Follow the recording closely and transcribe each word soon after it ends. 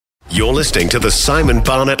You're listening to the Simon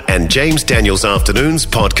Barnett and James Daniels Afternoons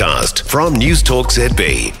podcast from News Talk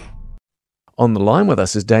ZB. On the line with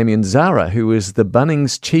us is Damien Zara, who is the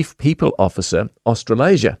Bunnings Chief People Officer,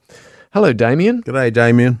 Australasia. Hello, Damien. G'day,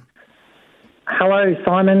 Damien. Hello,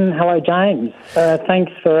 Simon. Hello, James.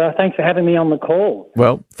 Thanks for having me on the call.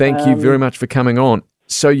 Well, thank you very much for coming on.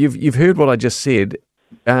 So you've heard what I just said.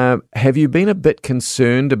 Have you been a bit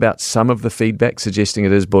concerned about some of the feedback suggesting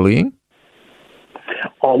it is bullying?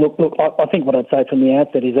 Oh, look, I think what I'd say from the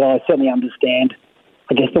outset is that I certainly understand,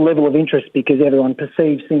 I guess, the level of interest because everyone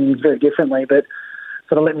perceives things very differently. But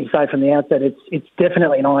sort of let me say from the outset, it's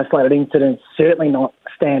definitely an isolated incident, certainly not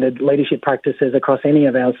standard leadership practices across any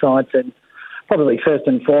of our sites. And probably first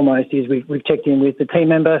and foremost is we've checked in with the team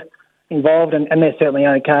member involved and they're certainly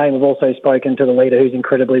okay. We've also spoken to the leader who's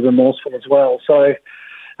incredibly remorseful as well. So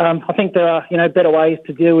I think there are, better ways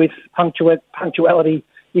to deal with punctuality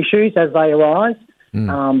issues as they arise.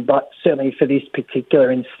 But certainly for this particular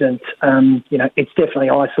instance, it's definitely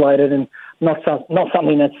isolated and not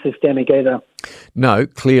something that's systemic either. No,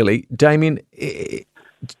 clearly. Damien,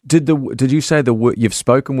 did you say you've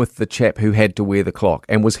spoken with the chap who had to wear the clock,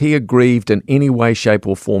 and was he aggrieved in any way, shape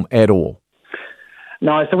or form at all?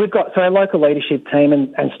 No, so our local leadership team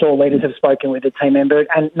and store leaders have spoken with the team member,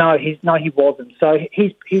 and no, he wasn't. So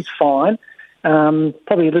he's fine.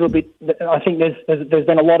 Probably a little bit. I think there's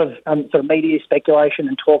been a lot of sort of media speculation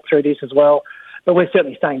and talk through this as well. But we're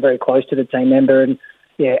certainly staying very close to the team member, and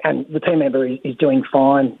the team member is doing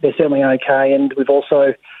fine. They're certainly okay, and we've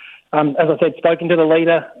also, as I said, spoken to the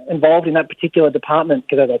leader involved in that particular department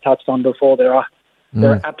because, as I touched on before, there are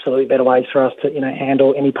absolutely better ways for us to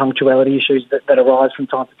handle any punctuality issues that arise from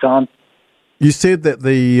time to time. You said that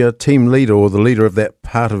the team leader or the leader of that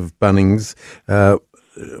part of Bunnings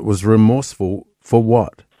was remorseful for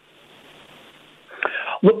what?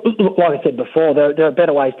 Look, like I said before, there are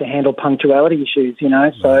better ways to handle punctuality issues,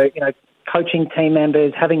 So, coaching team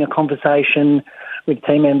members, having a conversation with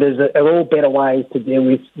team members are all better ways to deal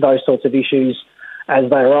with those sorts of issues as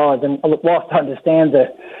they arise. And look, whilst I understand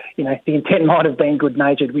that, the intent might have been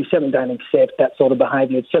good-natured, we certainly don't accept that sort of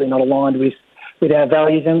behaviour. It's certainly not aligned with our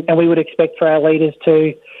values, and we would expect for our leaders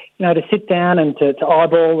to sit down and to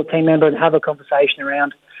eyeball the team member and have a conversation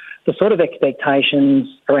around the sort of expectations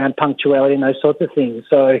around punctuality and those sorts of things.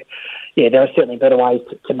 So, there are certainly better ways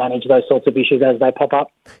to manage those sorts of issues as they pop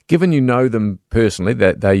up. Given you know them personally,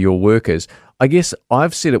 that they're your workers, I guess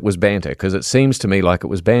I've said it was banter because it seems to me like it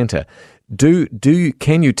was banter.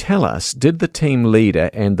 Can you tell us, did the team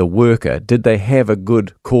leader and the worker, did they have a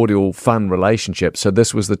good, cordial, fun relationship? So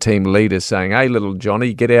this was the team leader saying, hey, little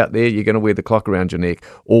Johnny, get out there, you're going to wear the clock around your neck.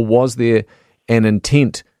 Or was there an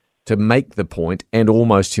intent to make the point and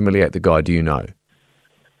almost humiliate the guy? Do you know?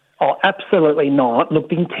 Oh, absolutely not. Look,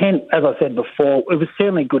 the intent, as I said before, it was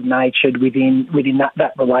certainly good-natured within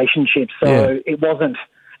that relationship. So it wasn't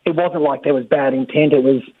like there was bad intent. It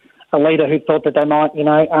was a leader who thought that they might,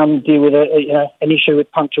 deal with an issue with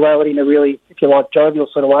punctuality in a really, if you like, jovial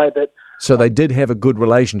sort of way. But so they did have a good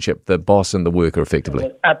relationship, the boss and the worker,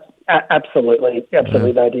 effectively. Absolutely,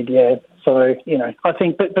 they did. Yeah. So I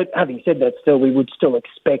think, but having said that, still we would still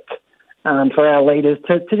expect for our leaders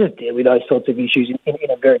to just deal with those sorts of issues in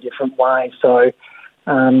a very different way. So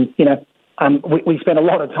we spend a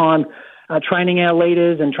lot of time training our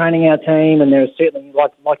leaders and training our team, and there are certainly,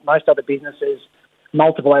 like most other businesses,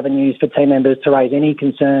 multiple avenues for team members to raise any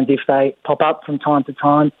concerns if they pop up from time to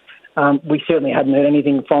time. We certainly hadn't heard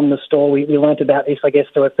anything from the store. We learnt about this, I guess,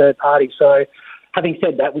 through a third party. So having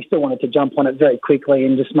said that, we still wanted to jump on it very quickly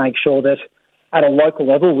and just make sure that at a local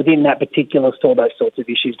level within that particular store, those sorts of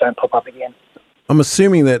issues don't pop up again. I'm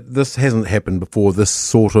assuming that this hasn't happened before, this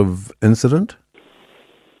sort of incident?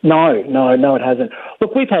 No, it hasn't.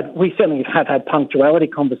 Look, we certainly have had punctuality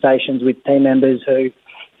conversations with team members who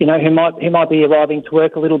might be arriving to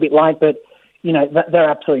work a little bit late, but they're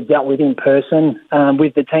absolutely dealt with in person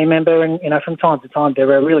with the team member, and from time to time there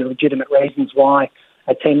are really legitimate reasons why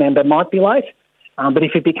a team member might be late. But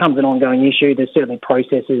if it becomes an ongoing issue, there's certainly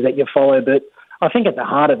processes that you follow. But I think at the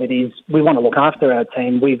heart of it is we want to look after our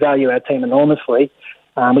team. We value our team enormously.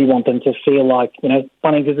 We want them to feel like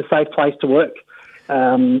Bunnings is a safe place to work.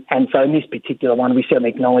 And so in this particular one, we certainly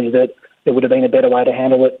acknowledge that there would have been a better way to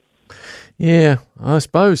handle it. Yeah, I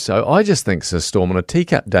suppose so. I just think it's a storm on a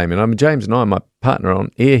teacup, Damien. I mean, James and I, my partner on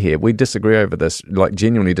air here, we disagree over this,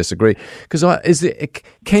 genuinely disagree. Because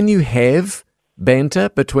can you have banter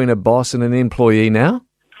between a boss and an employee now?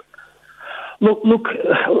 Look,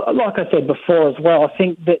 like I said before as well, I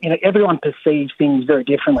think that everyone perceives things very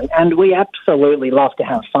differently, and we absolutely love to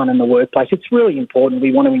have fun in the workplace. It's really important.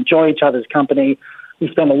 We want to enjoy each other's company. We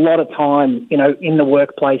spend a lot of time, in the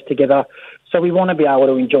workplace together. So we want to be able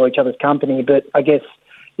to enjoy each other's company. But I guess,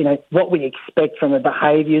 what we expect from a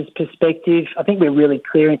behaviours perspective, I think we're really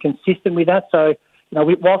clear and consistent with that. So,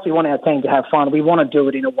 whilst we want our team to have fun, we want to do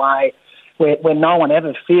it in a way where no one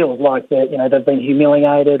ever feels like they've been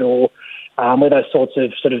humiliated or where those sorts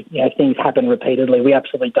of things happen repeatedly. We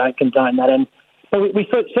absolutely don't condone that. But we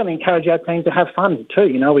certainly encourage our team to have fun too.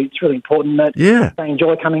 It's really important that they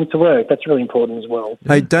enjoy coming to work. That's really important as well.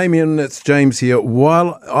 Hey, Damien, it's James here.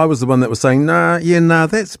 While I was the one that was saying,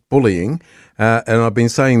 that's bullying, and I've been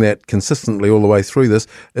saying that consistently all the way through this,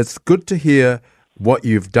 it's good to hear what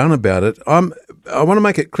you've done about it. I want to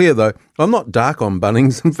make it clear, though, I'm not dark on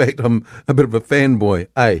Bunnings. In fact, I'm a bit of a fanboy.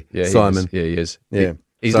 Simon? He is. Yeah.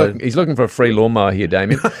 He's looking for a free lawnmower here,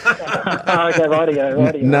 Damien. Okay,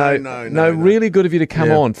 rightio. No, really good of you to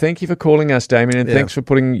come on. Thank you for calling us, Damien, and thanks for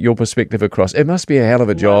putting your perspective across. It must be a hell of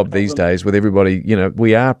a job these days with everybody.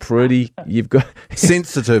 We are pretty. You've got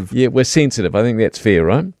sensitive. Yeah, we're sensitive. I think that's fair,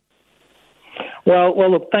 right?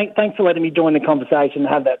 Well, look, thanks for letting me join the conversation and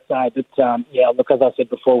have that say. But, as I said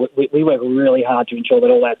before, we work really hard to ensure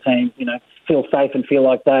that all our team, feel safe and feel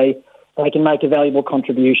like they can make a valuable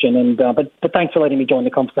contribution. And but thanks for letting me join the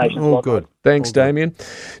conversation. All good. Thanks, Damien.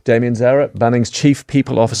 Damien Zara, Bunnings Chief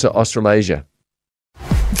People Officer, Australasia.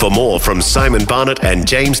 For more from Simon Barnett and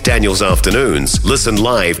James Daniels Afternoons, listen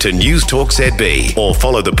live to News Talk ZB or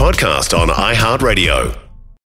follow the podcast on iHeartRadio.